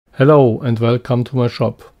Hello and welcome to my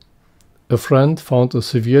shop. A friend found a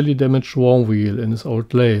severely damaged worm wheel in his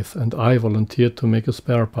old lathe and I volunteered to make a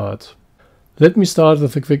spare part. Let me start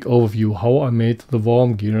with a quick overview how I made the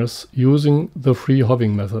worm gears using the free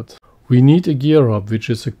hobbing method. We need a gear hob,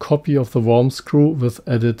 which is a copy of the worm screw with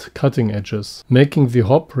added cutting edges. Making the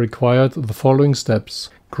hob required the following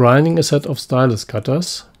steps: grinding a set of stylus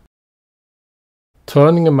cutters,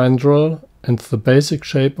 turning a mandrel and the basic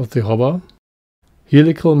shape of the hobber,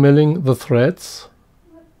 helical milling the threads,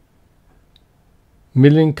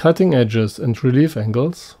 milling cutting edges and relief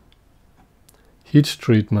angles, heat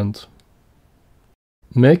treatment.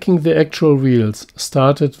 Making the actual wheels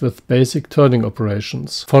started with basic turning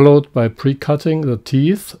operations, followed by pre-cutting the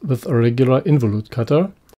teeth with a regular involute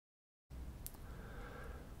cutter.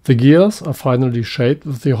 The gears are finally shaped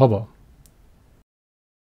with the hobber.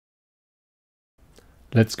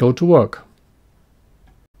 Let's go to work.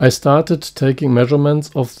 I started taking measurements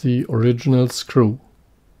of the original screw.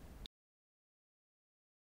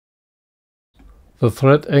 The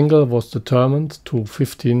thread angle was determined to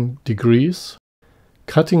 15 degrees.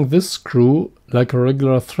 Cutting this screw like a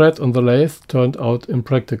regular thread on the lathe turned out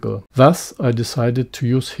impractical. Thus, I decided to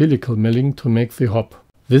use helical milling to make the hob.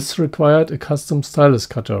 This required a custom stylus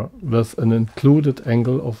cutter with an included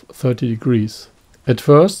angle of 30 degrees. At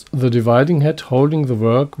first, the dividing head holding the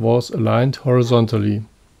work was aligned horizontally.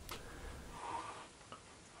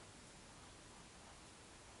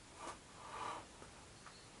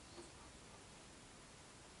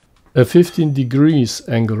 A 15 degrees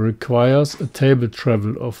angle requires a table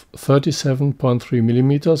travel of 37.3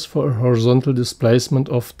 mm for a horizontal displacement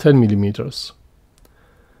of 10 mm.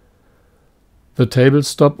 The table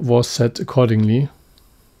stop was set accordingly.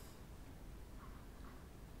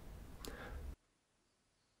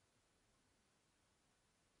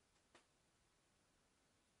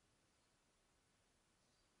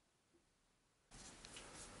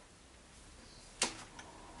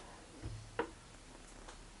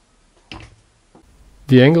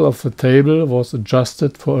 The angle of the table was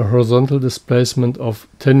adjusted for a horizontal displacement of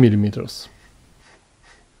 10 mm.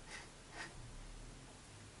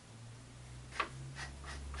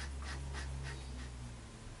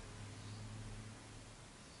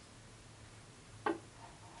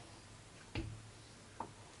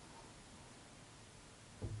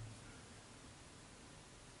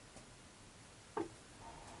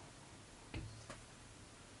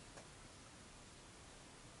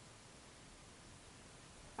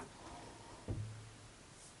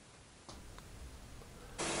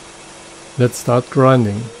 Let's start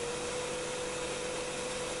grinding.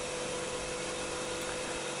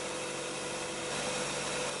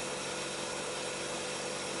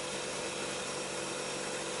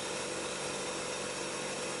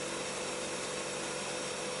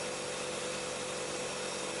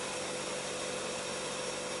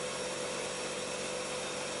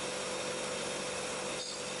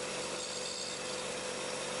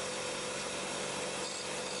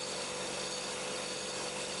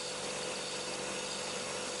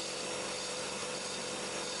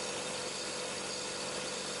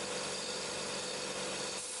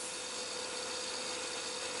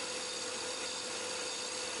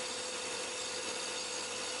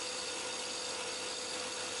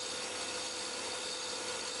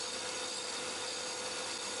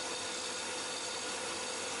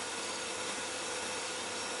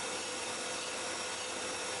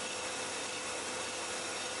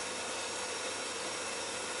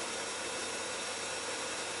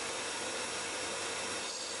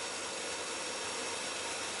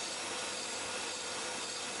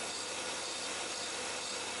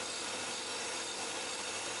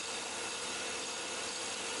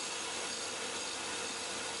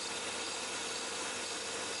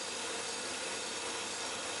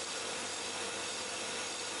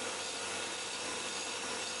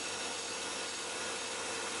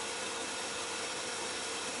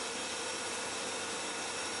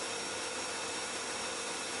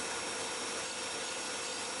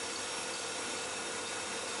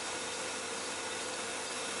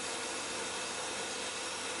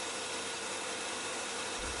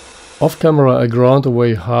 Off camera I ground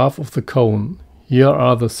away half of the cone. Here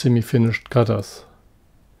are the semi-finished cutters.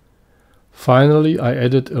 Finally I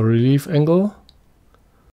added a relief angle.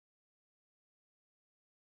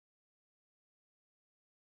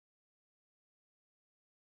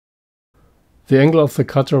 The angle of the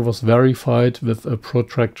cutter was verified with a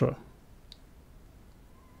protractor.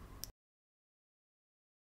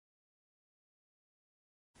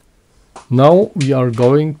 Now we are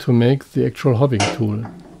going to make the actual hobbing tool.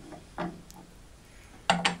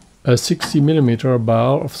 A 60 mm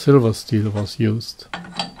bar of silver steel was used.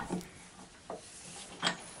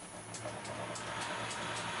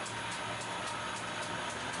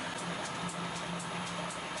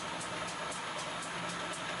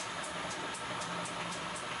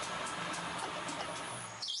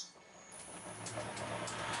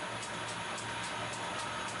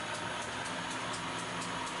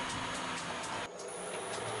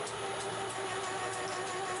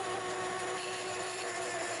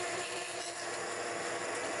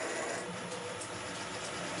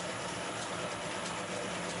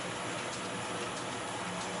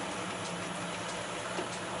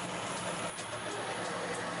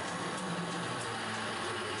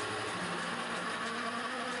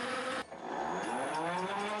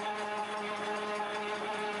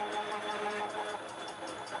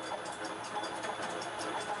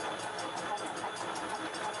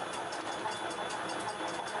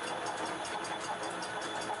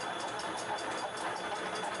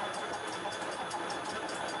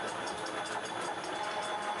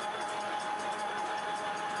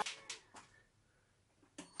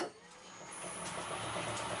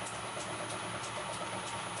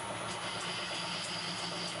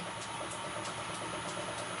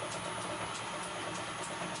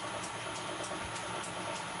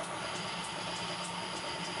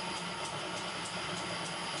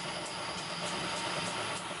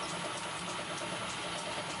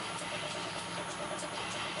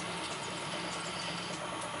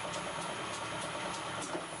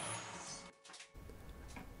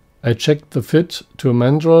 I checked the fit to a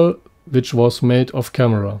mandrel which was made off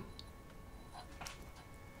camera.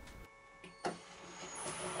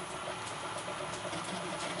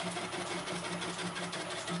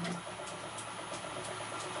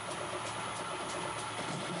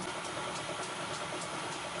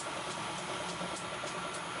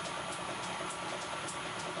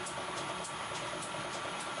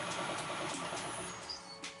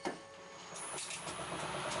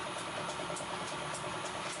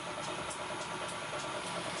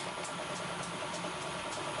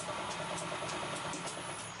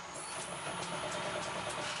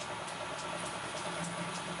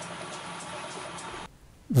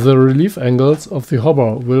 The relief angles of the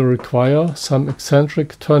hopper will require some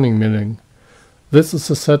eccentric turning milling. This is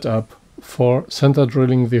the setup for center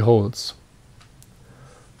drilling the holes.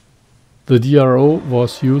 The DRO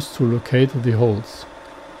was used to locate the holes.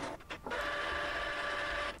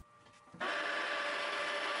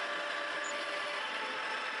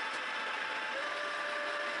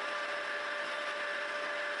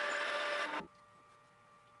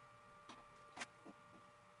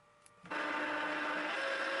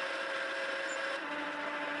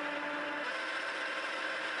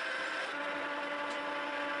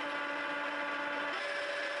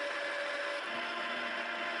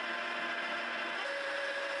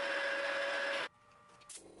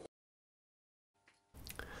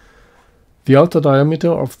 The outer diameter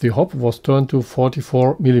of the hop was turned to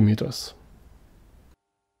 44 mm.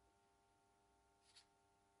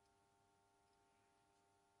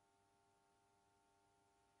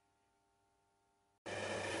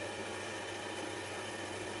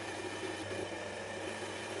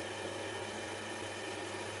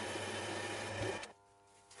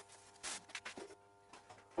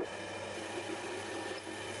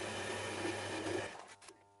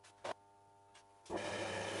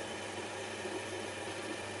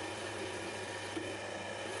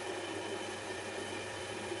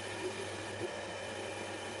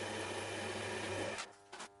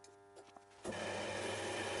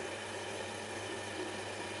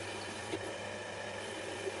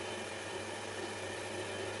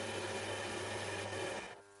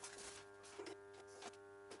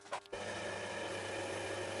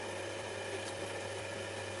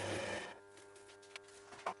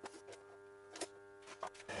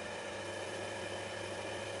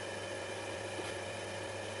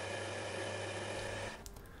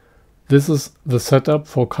 This is the setup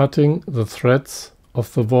for cutting the threads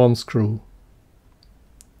of the worm screw.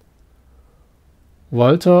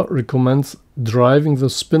 Walter recommends driving the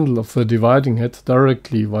spindle of the dividing head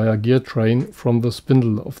directly via gear train from the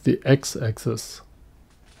spindle of the x-axis.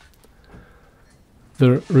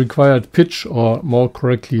 The required pitch, or more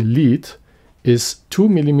correctly lead, is 2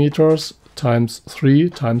 mm times 3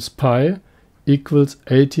 times pi equals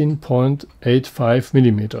 18.85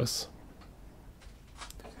 mm.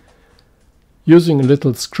 Using a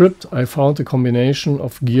little script, I found a combination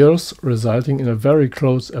of gears resulting in a very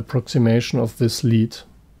close approximation of this lead.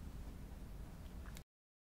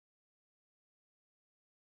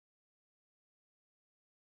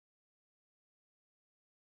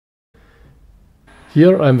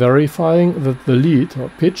 Here I'm verifying that the lead or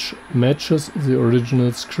pitch matches the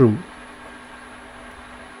original screw.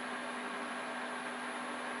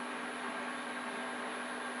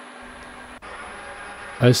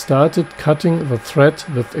 I started cutting the thread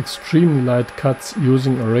with extremely light cuts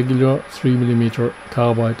using a regular 3 mm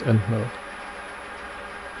carbide end mill.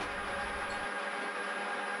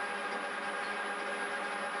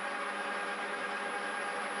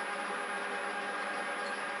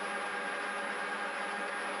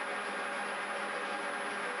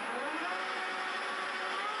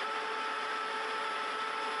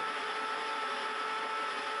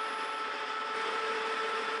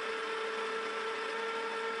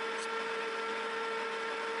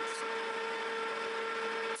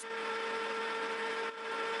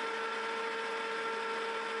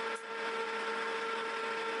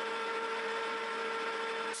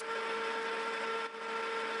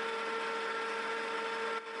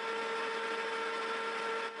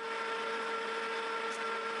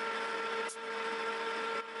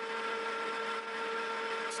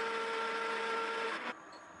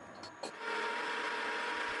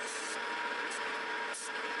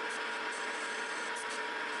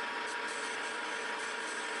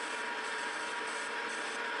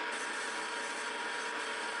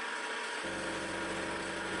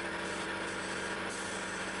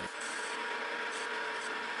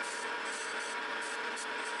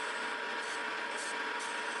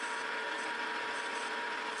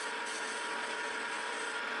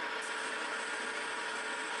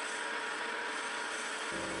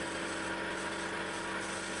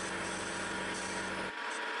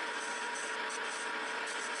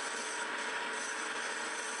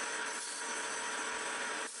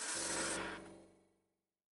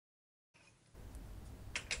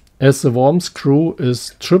 As the worm screw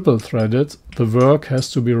is triple threaded, the work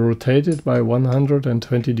has to be rotated by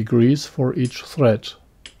 120 degrees for each thread.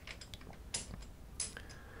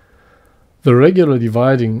 The regular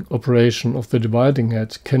dividing operation of the dividing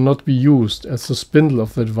head cannot be used as the spindle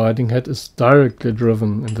of the dividing head is directly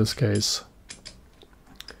driven in this case.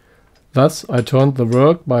 Thus, I turned the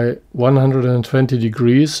work by 120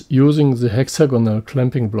 degrees using the hexagonal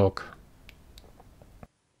clamping block.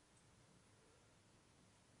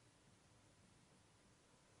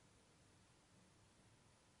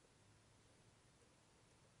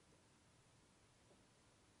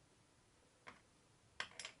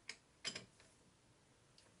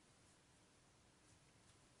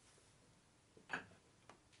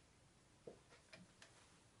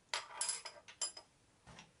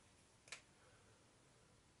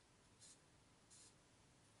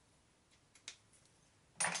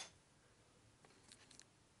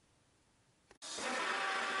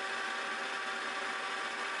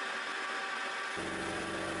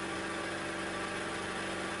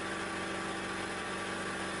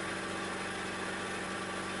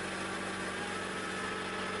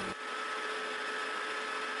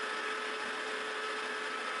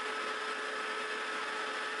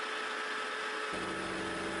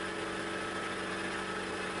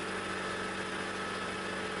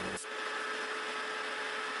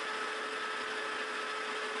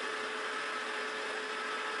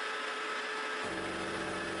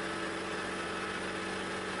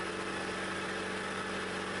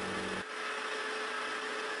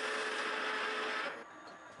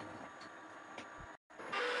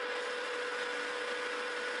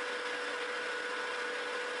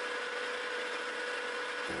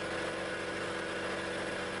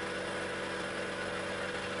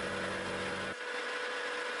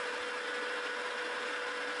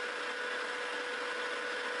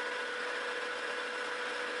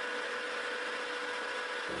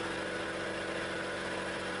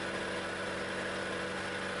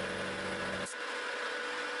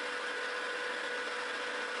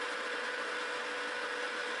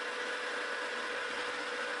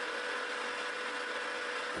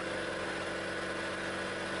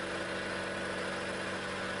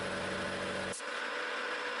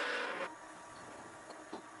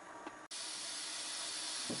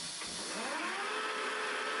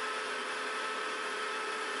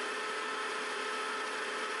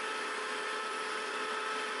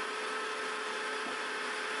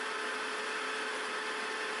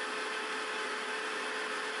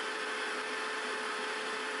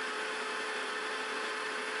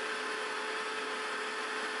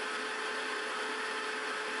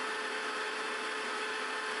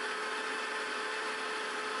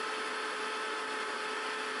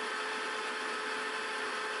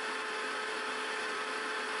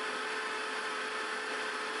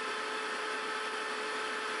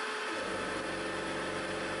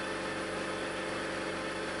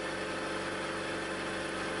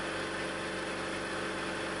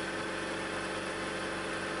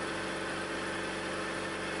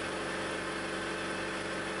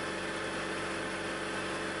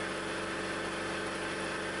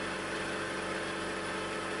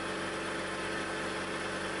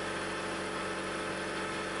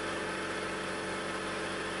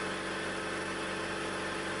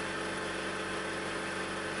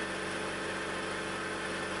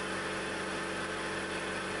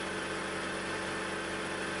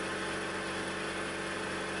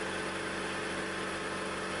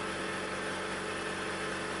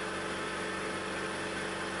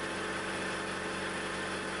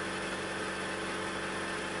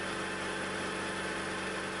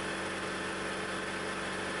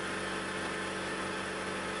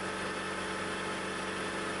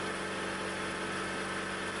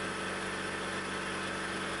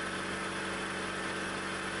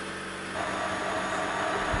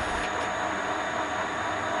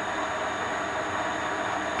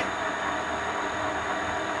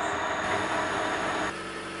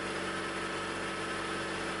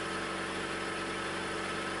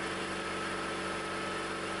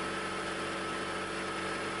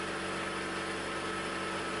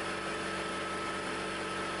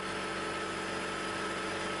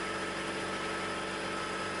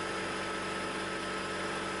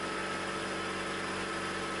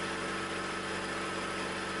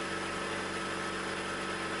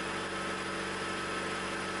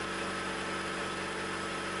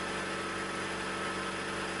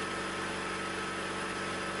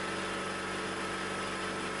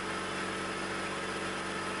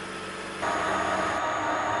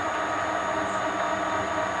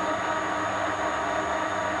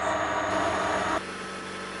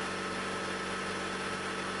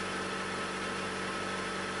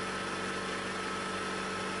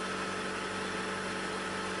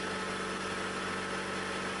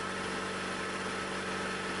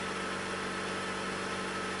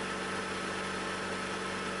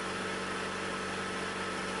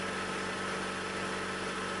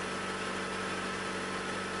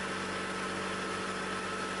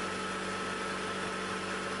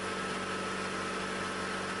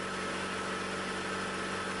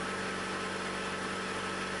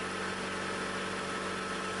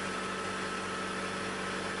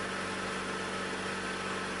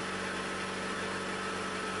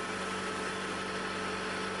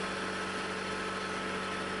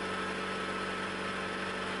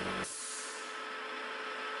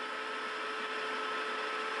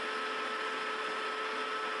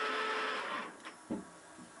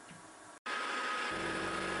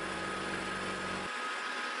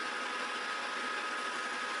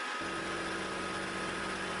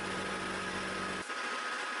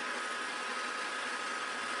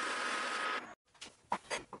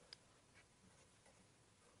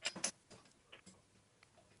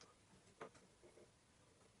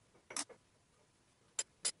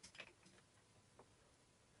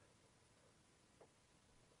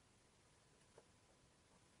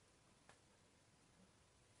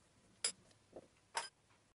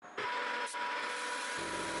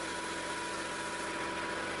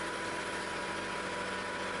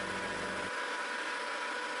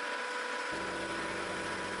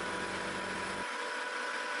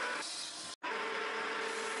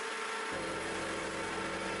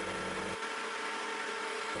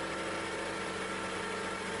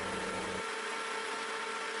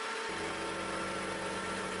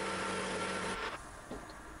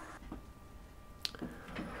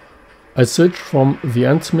 I switch from the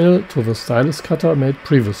end mill to the stylus cutter made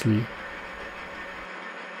previously.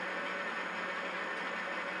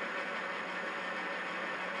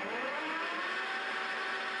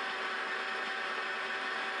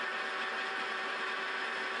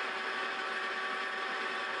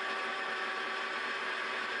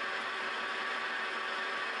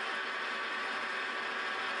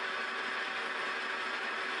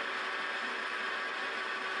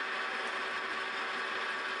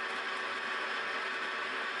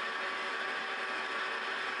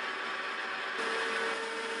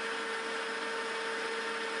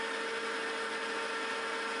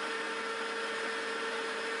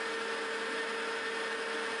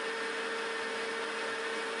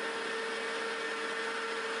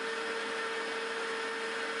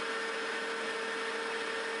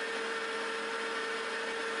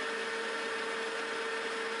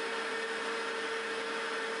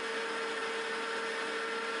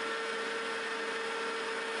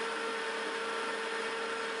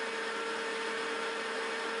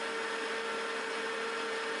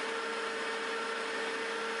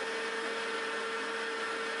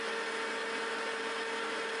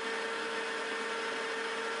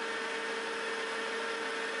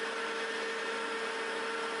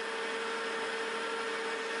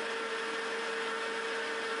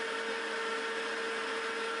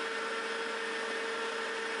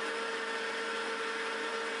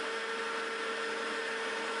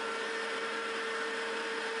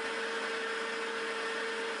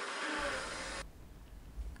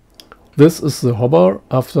 This is the hobber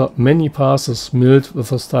after many passes milled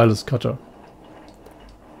with a stylus cutter.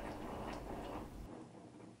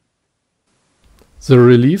 The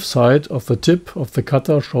relief side of the tip of the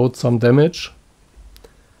cutter showed some damage,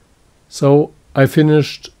 so I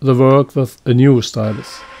finished the work with a new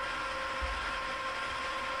stylus.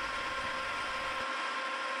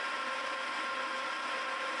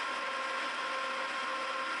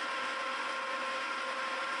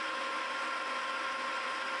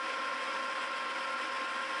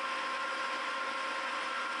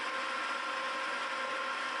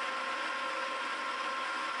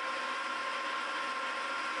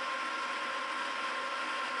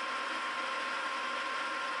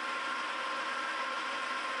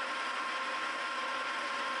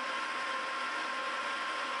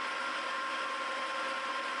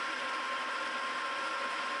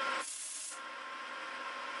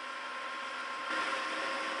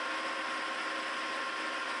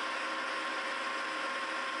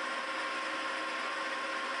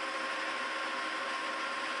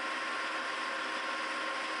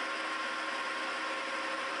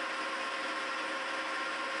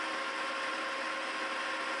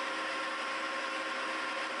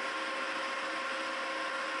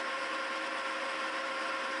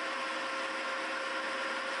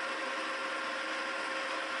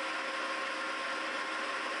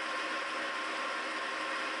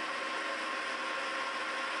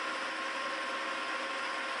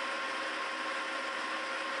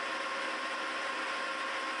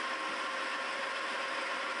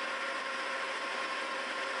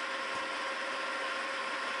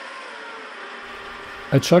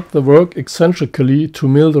 I chucked the work eccentrically to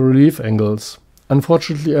mill the relief angles.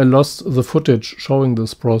 Unfortunately, I lost the footage showing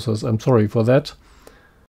this process. I'm sorry for that.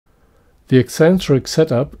 The eccentric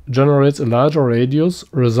setup generates a larger radius,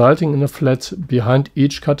 resulting in a flat behind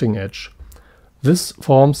each cutting edge. This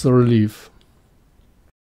forms the relief.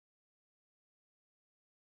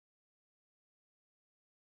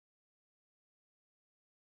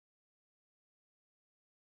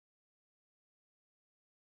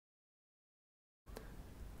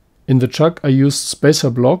 In the chuck I used spacer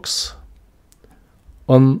blocks.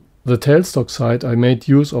 On the tailstock side I made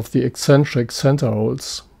use of the eccentric center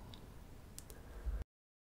holes.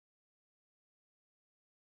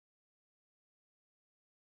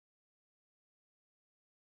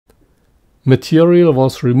 Material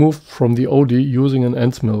was removed from the OD using an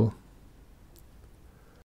end mill.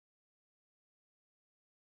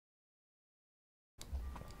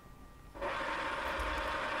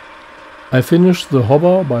 I finished the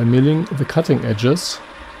hobber by milling the cutting edges.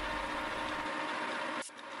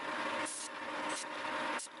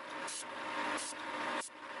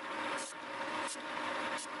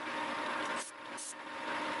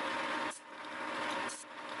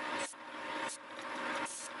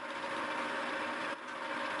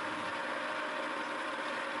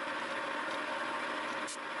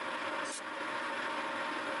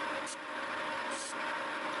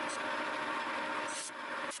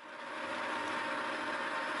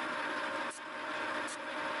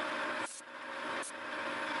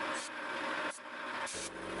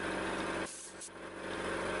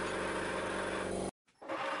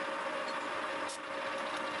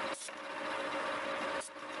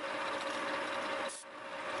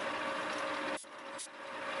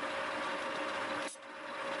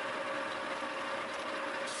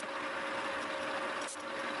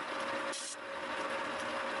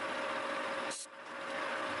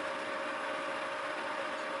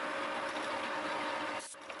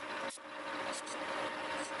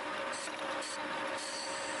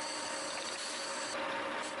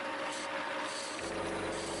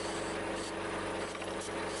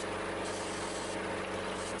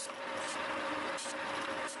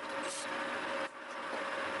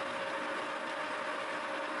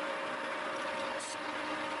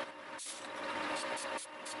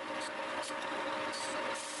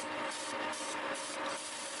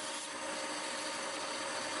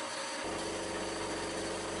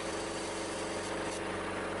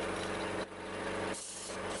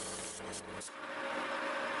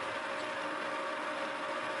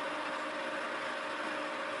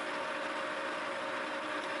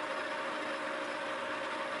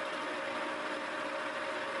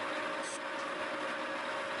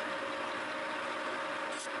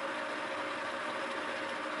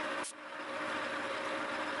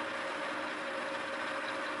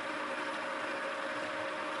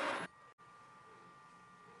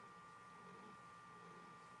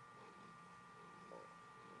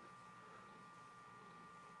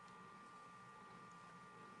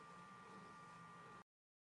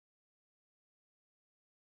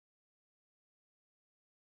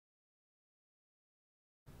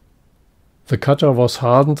 The cutter was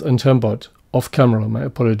hardened and tempered. Off camera, my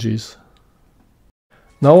apologies.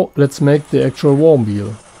 Now let's make the actual worm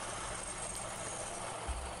wheel.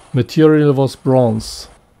 Material was bronze.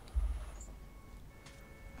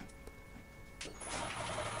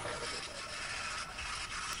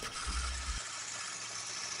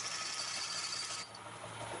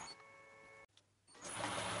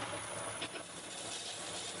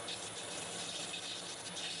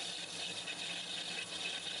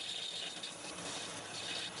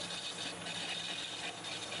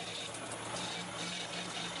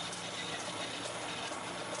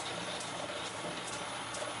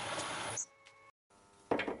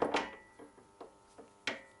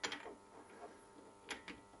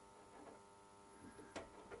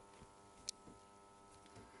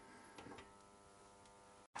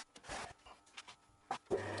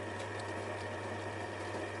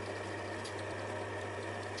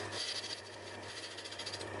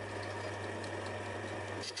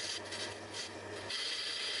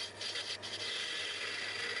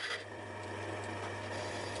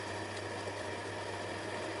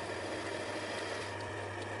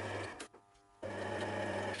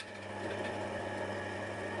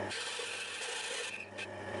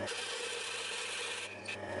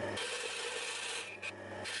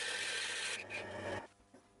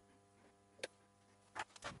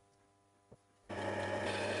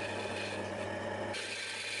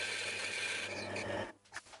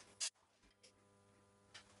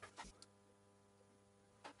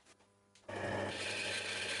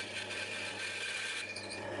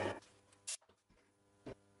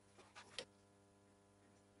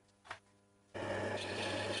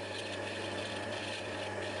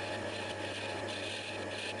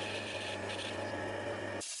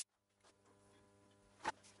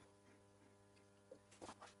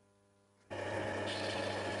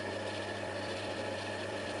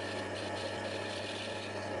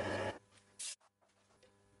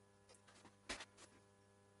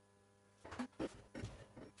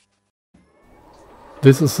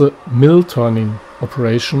 This is a mill turning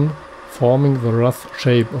operation, forming the rough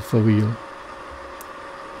shape of the wheel.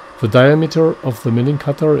 The diameter of the milling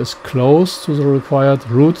cutter is close to the required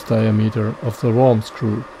root diameter of the worm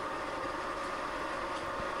screw.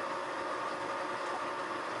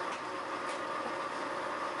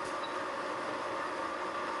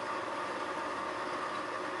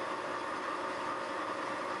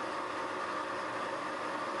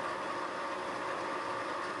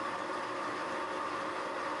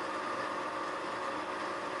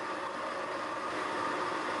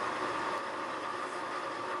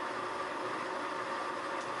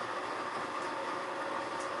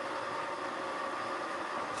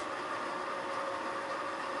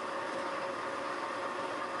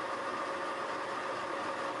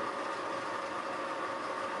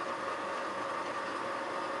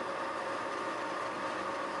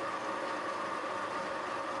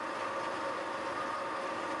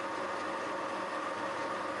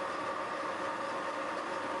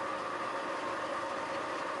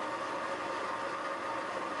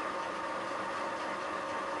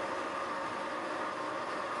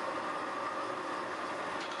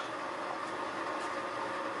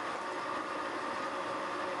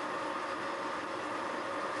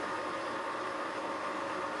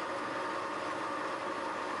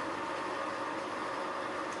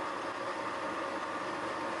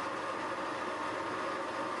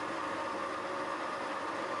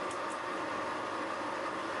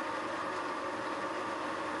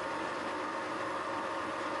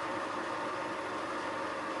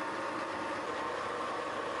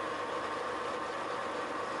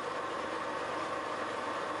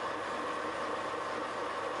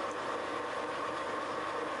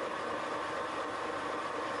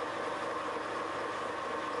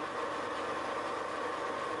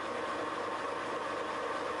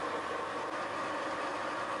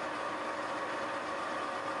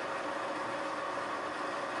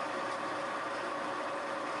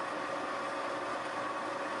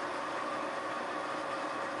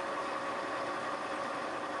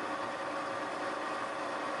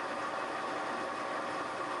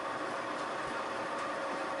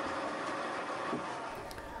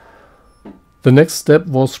 The next step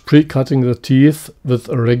was pre-cutting the teeth with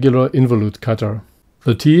a regular involute cutter.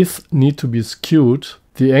 The teeth need to be skewed.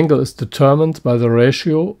 The angle is determined by the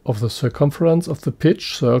ratio of the circumference of the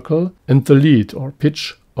pitch circle and the lead or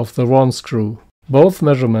pitch of the worm screw. Both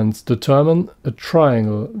measurements determine a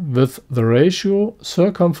triangle with the ratio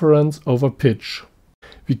circumference over pitch.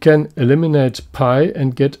 We can eliminate pi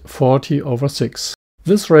and get 40/6.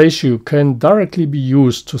 This ratio can directly be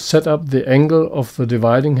used to set up the angle of the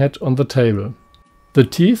dividing head on the table. The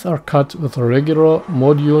teeth are cut with a regular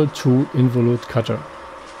Module 2 involute cutter.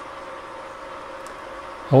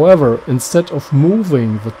 However, instead of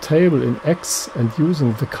moving the table in X and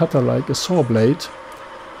using the cutter like a saw blade,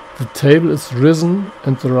 the table is risen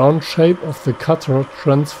and the round shape of the cutter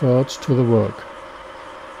transferred to the work.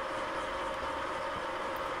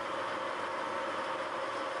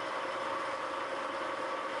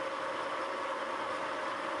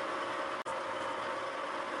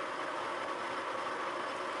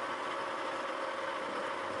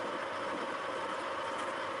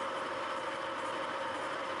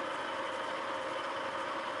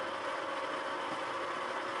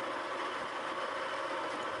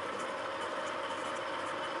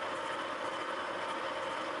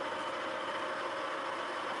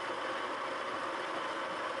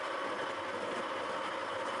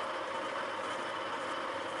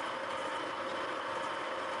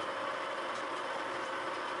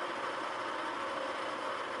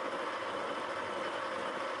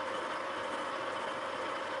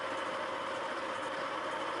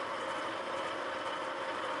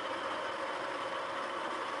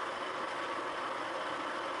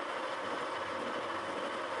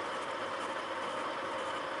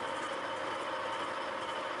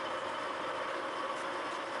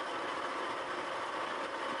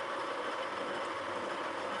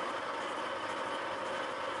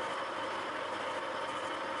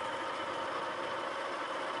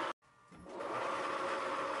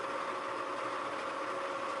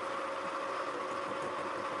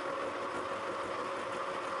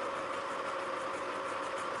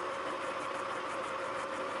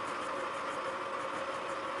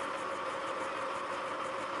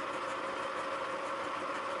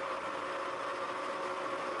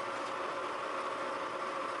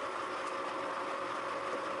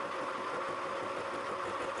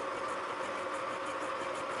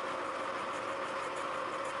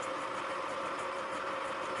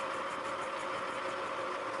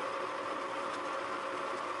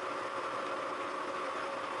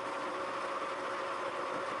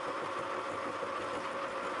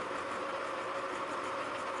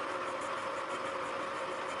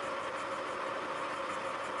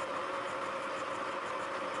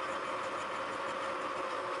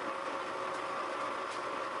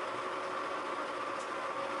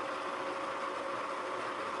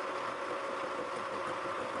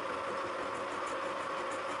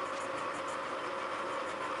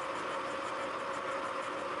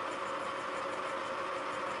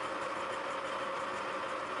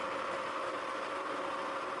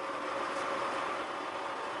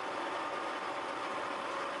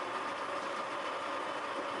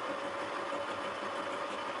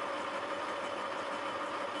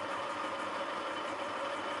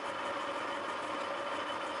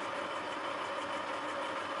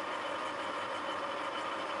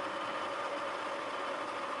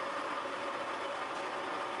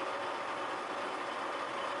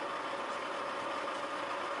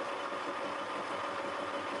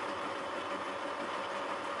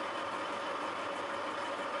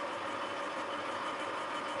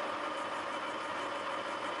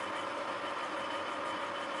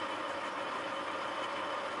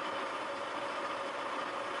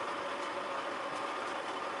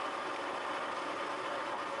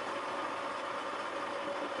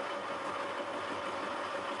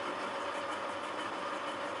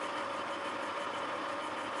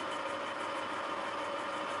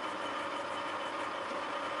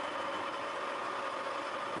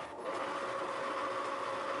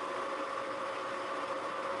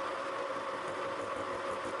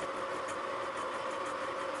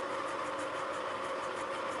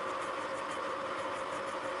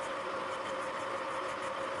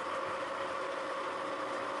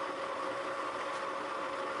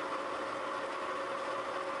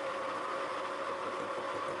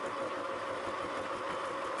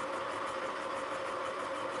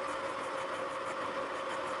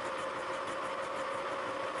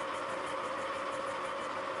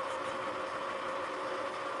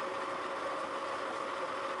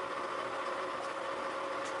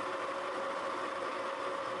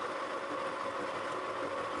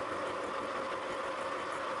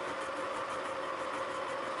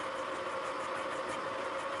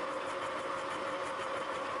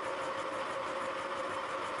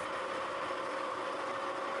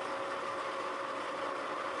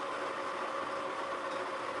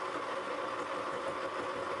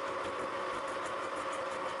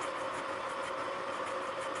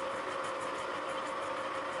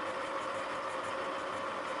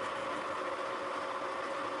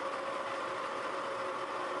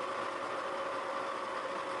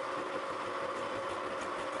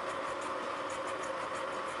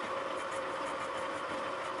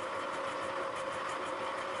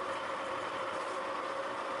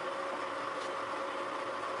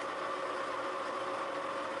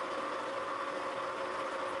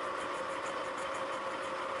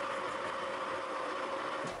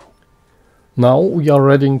 Now we are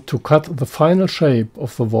ready to cut the final shape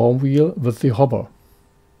of the worm wheel with the hopper.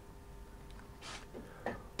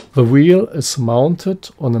 The wheel is mounted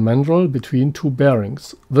on a mandrel between two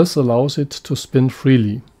bearings. This allows it to spin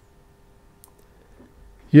freely.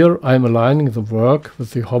 Here I am aligning the work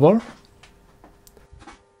with the hopper.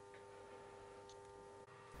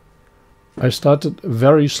 I started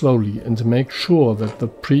very slowly and make sure that the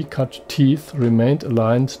pre-cut teeth remained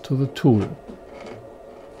aligned to the tool.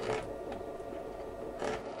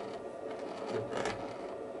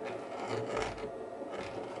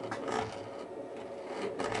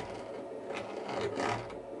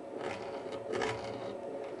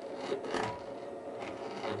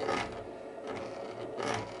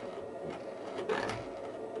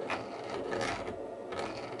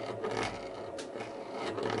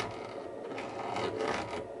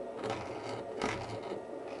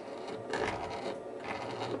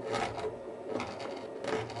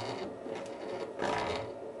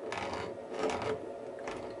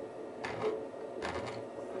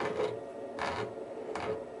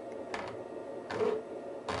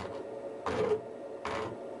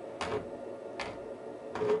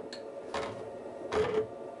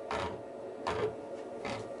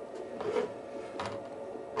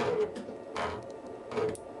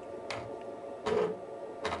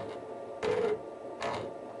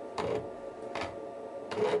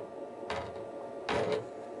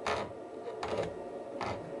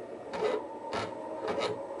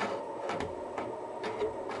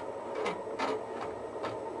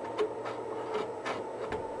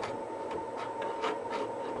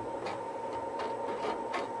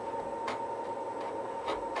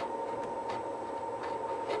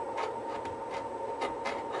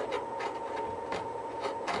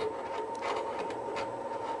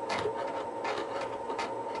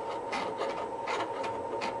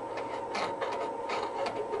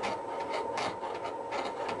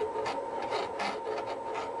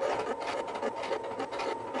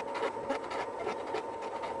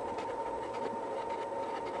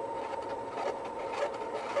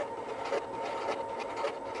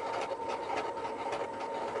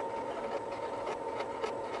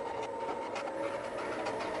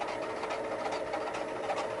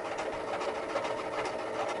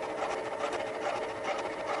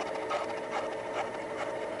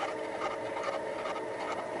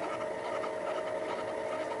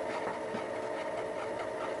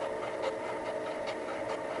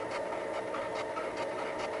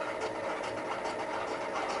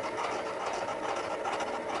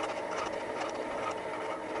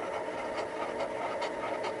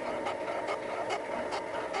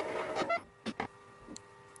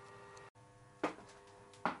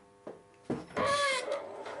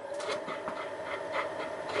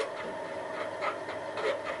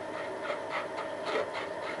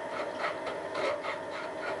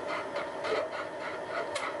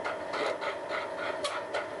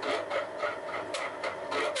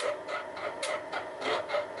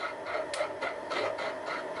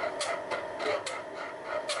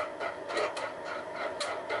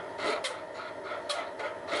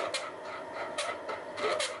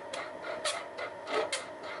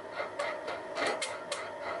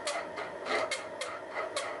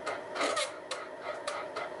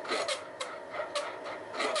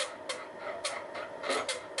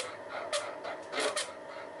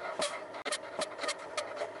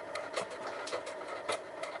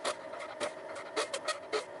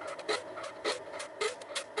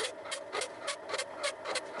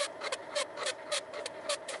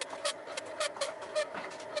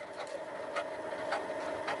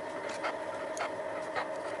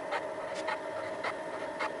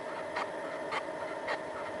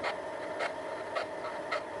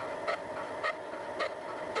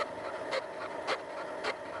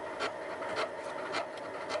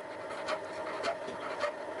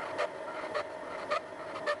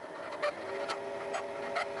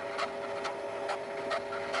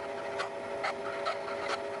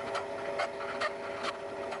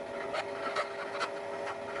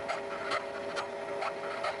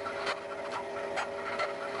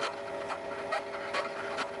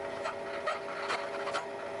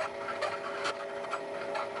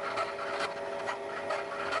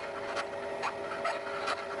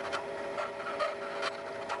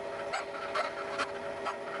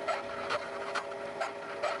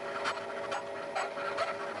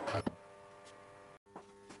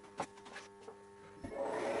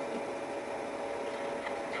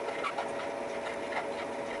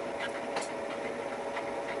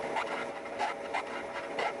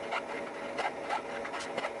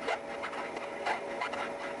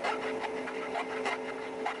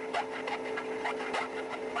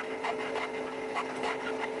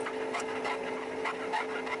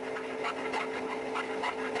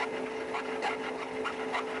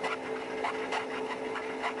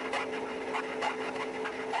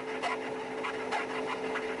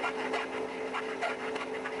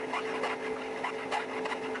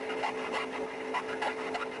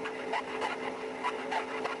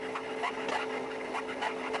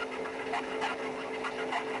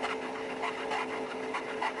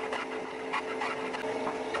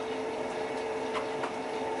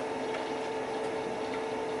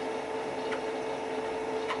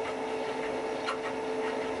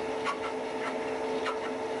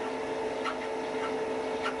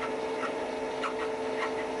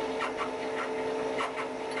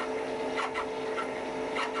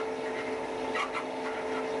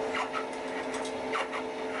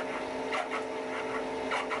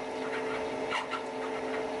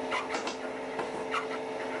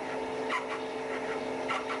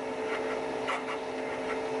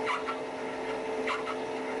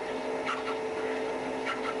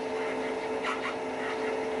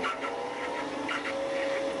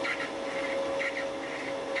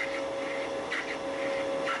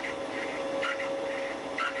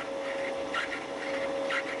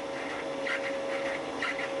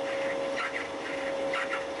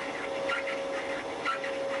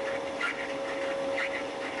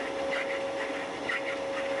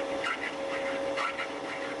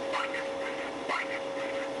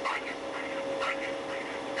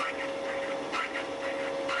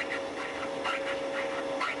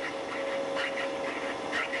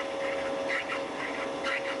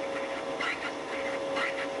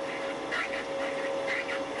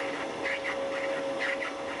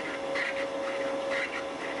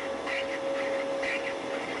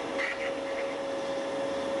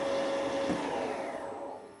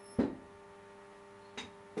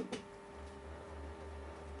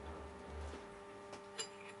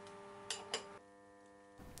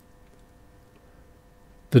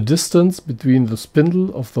 The distance between the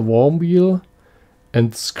spindle of the worm wheel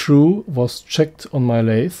and the screw was checked on my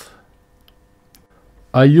lathe.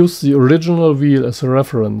 I used the original wheel as a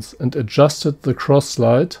reference and adjusted the cross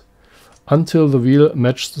slide until the wheel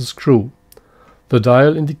matched the screw. The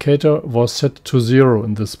dial indicator was set to 0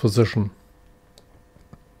 in this position.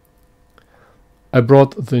 I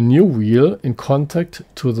brought the new wheel in contact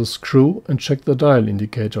to the screw and checked the dial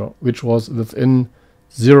indicator, which was within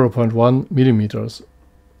 0.1 millimeters.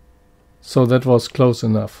 So that was close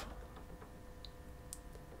enough.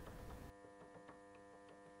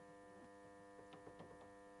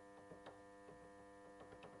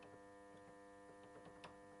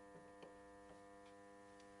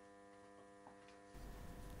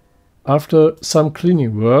 After some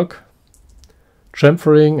cleaning work,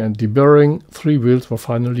 chamfering and deburring, 3 wheels were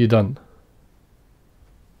finally done.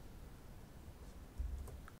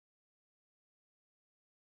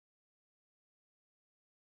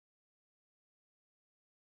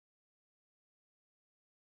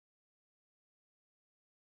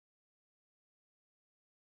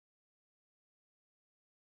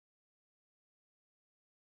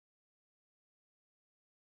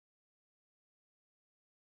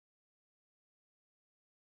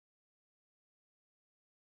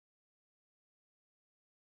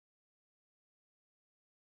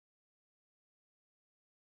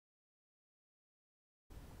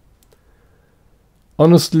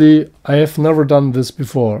 Honestly, I have never done this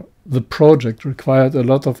before. The project required a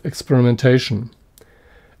lot of experimentation.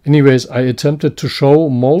 Anyways, I attempted to show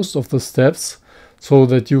most of the steps so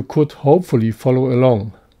that you could hopefully follow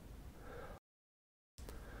along.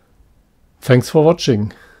 Thanks for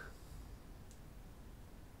watching.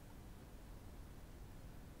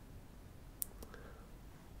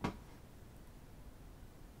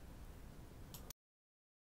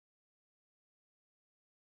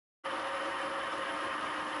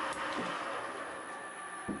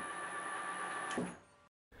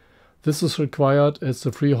 This is required as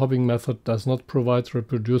the free hobbing method does not provide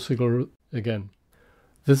reproducible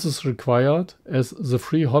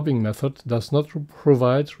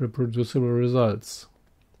results.